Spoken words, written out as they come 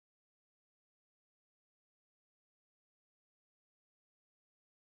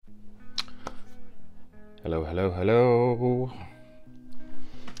Hello, hello, hello.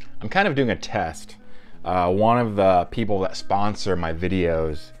 I'm kind of doing a test. One of the people that sponsor my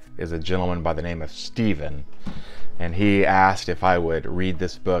videos is a gentleman by the name of Steven. And he asked if I would read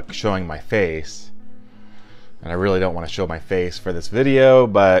this book showing my face. And I really don't want to show my face for this video,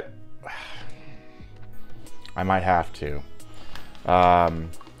 but I might have to.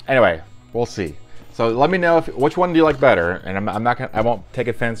 Anyway, we'll see. So let me know which one do you like better, and I won't take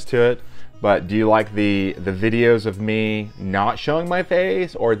offense to it. But do you like the videos of me not showing my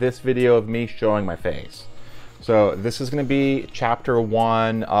face, or this video of me showing my face? So this is going to be chapter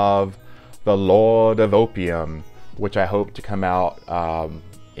 1 of The Lord of Opium, which I hope to come out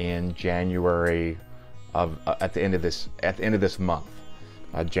in January at the end of this month,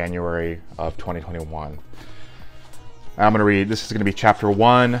 January of 2021. I'm going to read. This is going to be chapter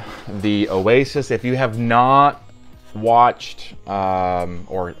 1, The Oasis. If you have not watched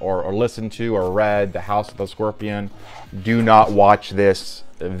or listened to or read The House of the Scorpion, do not watch this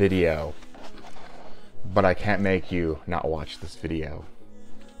video. But I can't make you not watch this video,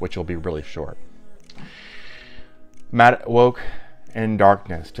 which will be really short. Matt woke in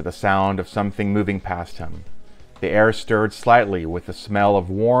darkness to the sound of something moving past him. The air stirred slightly with the smell of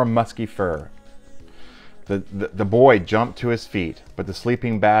warm, musky fur. The boy jumped to his feet, but the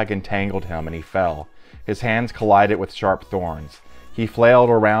sleeping bag entangled him and he fell. His hands collided with sharp thorns. He flailed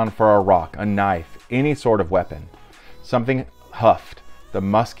around for a rock, a knife, any sort of weapon. Something huffed. The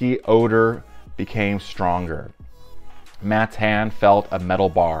musky odor became stronger. Matt's hand felt a metal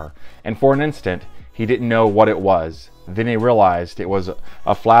bar, and for an instant, he didn't know what it was. Then he realized it was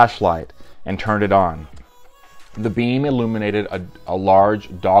a flashlight and turned it on. The beam illuminated a large,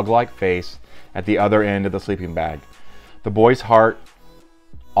 dog-like face at the other end of the sleeping bag. The boy's heart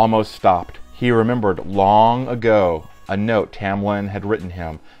almost stopped. He remembered long ago a note Tamlin had written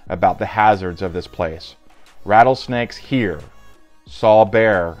him about the hazards of this place. Rattlesnakes here, saw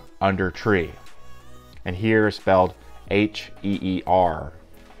bear under tree. And here is spelled H-E-E-R.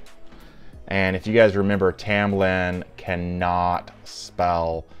 And if you guys remember, Tamlin cannot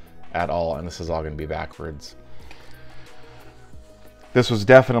spell at all, and this is all going to be backwards. This was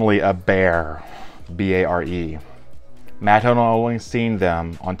definitely a bear, B-A-R-E. Matt had only seen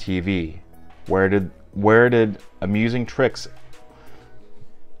them on TV, where they did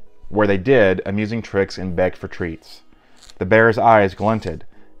amusing tricks and begged for treats. The bear's eyes glinted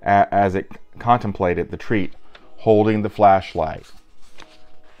as it contemplated the treat, holding the flashlight.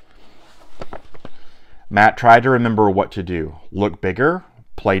 Matt tried to remember what to do. Look bigger?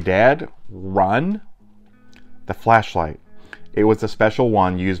 Play dead? Run? The flashlight. It was a special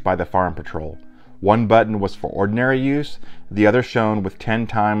one used by the farm patrol. One button was for ordinary use, the other shone with 10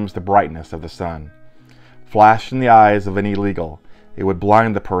 times the brightness of the sun. Flashed in the eyes of an illegal, it would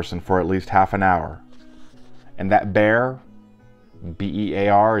blind the person for at least half an hour. And that bear,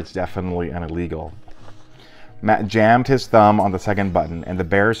 B-E-A-R, is definitely an illegal. Matt jammed his thumb on the second button, and the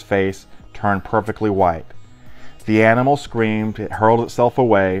bear's face turned perfectly white. The animal screamed, it hurled itself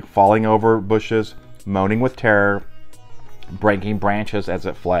away, falling over bushes, moaning with terror, breaking branches as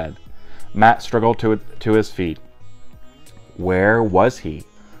it fled. Matt struggled to his feet. Where was he?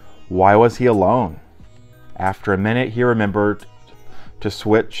 Why was he alone? After a minute, he remembered to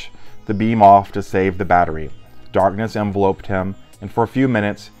switch the beam off to save the battery. Darkness enveloped him, and for a few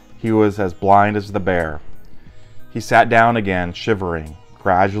minutes, he was as blind as the bear. He sat down again, shivering.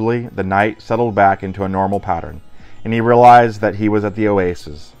 Gradually, the night settled back into a normal pattern, and he realized that he was at the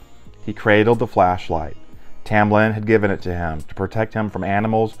oasis. He cradled the flashlight. Tamlin had given it to him to protect him from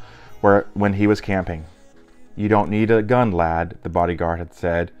animals when he was camping. You don't need a gun, lad, the bodyguard had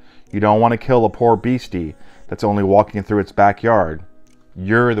said. You don't want to kill a poor beastie that's only walking through its backyard.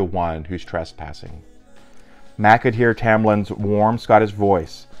 You're the one who's trespassing. Matt could hear Tamlin's warm Scottish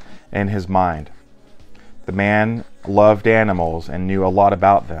voice in his mind. The man loved animals and knew a lot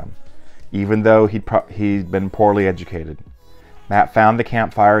about them, even though he'd been poorly educated. Matt found the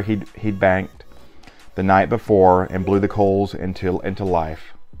campfire he'd banked the night before and blew the coals into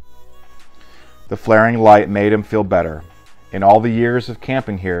life. The flaring light made him feel better. In all the years of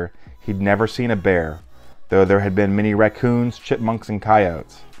camping here, he'd never seen a bear, though there had been many raccoons, chipmunks, and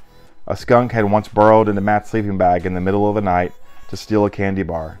coyotes. A skunk had once burrowed into Matt's sleeping bag in the middle of the night to steal a candy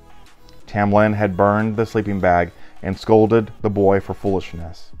bar. Tamlin had burned the sleeping bag and scolded the boy for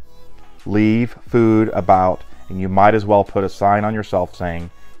foolishness. Leave food about, and you might as well put a sign on yourself saying,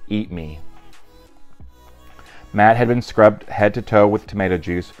 "Eat me." Matt had been scrubbed head to toe with tomato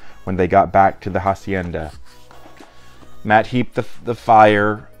juice when they got back to the hacienda. Matt heaped the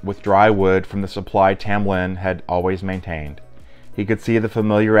fire with dry wood from the supply Tamlin had always maintained. He could see the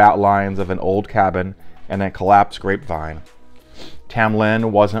familiar outlines of an old cabin and a collapsed grapevine. Tam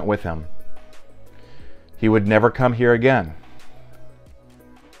Lin wasn't with him. He would never come here again.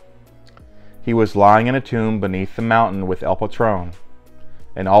 He was lying in a tomb beneath the mountain with El Patron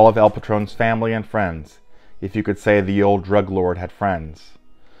and all of El Patron's family and friends, if you could say the old drug lord had friends.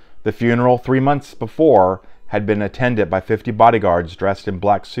 The funeral 3 months before had been attended by 50 bodyguards dressed in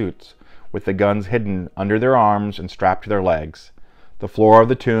black suits, with the guns hidden under their arms and strapped to their legs. The floor of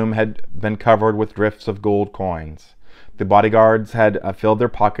the tomb had been covered with drifts of gold coins. The bodyguards had filled their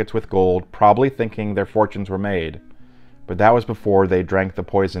pockets with gold, probably thinking their fortunes were made. But that was before they drank the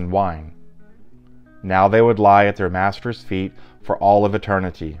poisoned wine. Now they would lie at their master's feet for all of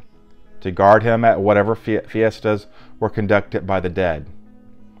eternity, to guard him at whatever fiestas were conducted by the dead.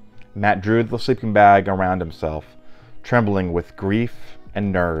 Matt drew the sleeping bag around himself, trembling with grief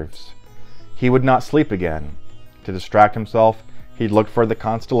and nerves. He would not sleep again. To distract himself, he looked for the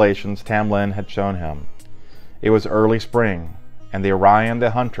constellations Tam Lin had shown him. It was early spring, and the Orion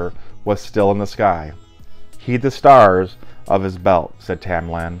the Hunter was still in the sky. "Heed the stars of his belt," said Tam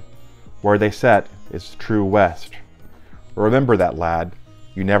Lin. "Where they set is true west. Remember that, lad.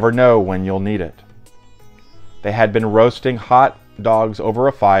 You never know when you'll need it." They had been roasting hot dogs over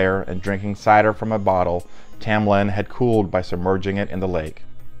a fire and drinking cider from a bottle Tam Lin had cooled by submerging it in the lake.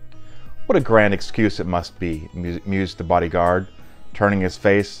 "What a grand excuse it must be," mused the bodyguard, turning his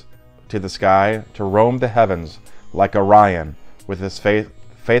face to the sky, "to roam the heavens like Orion with his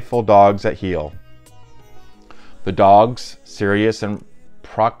faithful dogs at heel." The dogs, Sirius and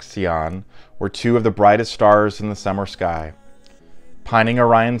Procyon, were two of the brightest stars in the summer sky. Pining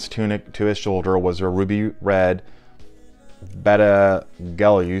Orion's tunic to his shoulder was a ruby-red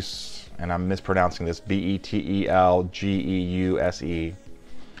Betelgeuse, and I'm mispronouncing this, Betelgeuse,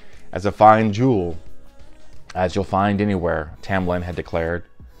 as a fine jewel, as you'll find anywhere, Tam Lin had declared.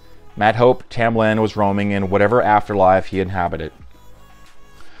 Matt hoped Tam Lin was roaming in whatever afterlife he inhabited.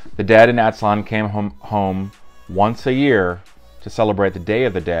 The dead in Aztlan came home once a year to celebrate the Day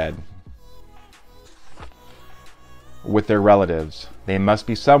of the Dead with their relatives. They must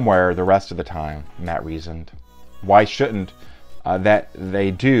be somewhere the rest of the time, Matt reasoned. Why shouldn't that they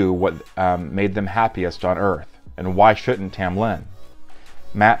do what made them happiest on Earth? And why shouldn't Tam Lin?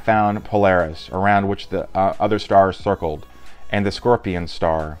 Matt found Polaris, around which the other stars circled, and the Scorpion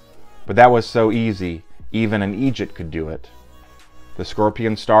star. But that was so easy, even an Egypt could do it. The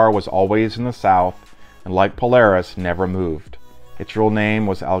Scorpion star was always in the south, and like Polaris, never moved. Its real name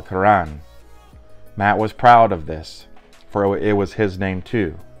was Alcaran. Matt was proud of this, for it was his name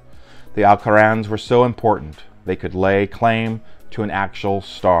too. The Alcarans were so important, they could lay claim to an actual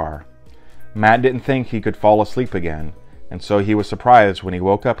star. Matt didn't think he could fall asleep again, and so he was surprised when he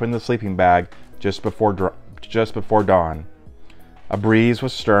woke up in the sleeping bag just before dawn. A breeze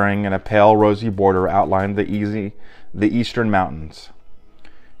was stirring, and a pale rosy border outlined the eastern mountains.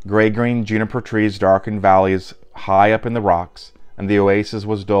 Gray-green juniper trees darkened valleys high up in the rocks, and the oasis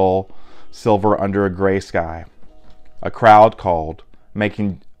was dull silver under a gray sky. A crowd called,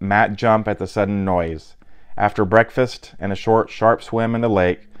 making Matt jump at the sudden noise. After breakfast and a short, sharp swim in the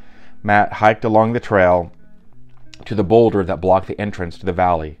lake, Matt hiked along the trail to the boulder that blocked the entrance to the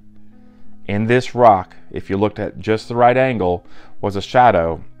valley. In this rock, if you looked at just the right angle, was a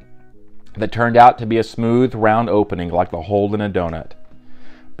shadow that turned out to be a smooth, round opening like the hole in a donut.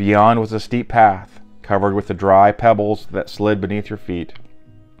 Beyond was a steep path, covered with the dry pebbles that slid beneath your feet.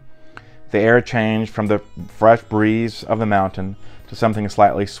 The air changed from the fresh breeze of the mountain to something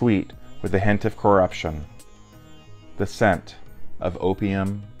slightly sweet with a hint of corruption. The scent of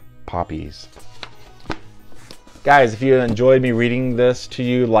opium poppies. Guys, if you enjoyed me reading this to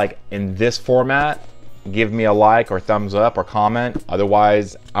you like in this format, give me a like or thumbs up or comment.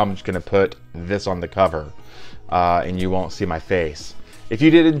 Otherwise, I'm just going to put this on the cover and you won't see my face. If you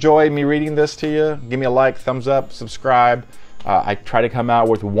did enjoy me reading this to you, give me a like, thumbs up, subscribe. I try to come out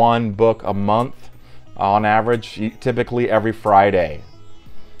with one book a month on average, typically every Friday.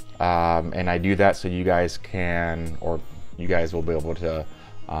 And I do that so you guys can, or you guys will be able to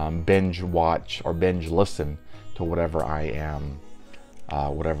binge watch or binge listen to whatever I am,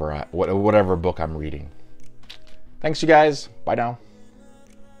 whatever book I'm reading. Thanks, you guys. Bye now.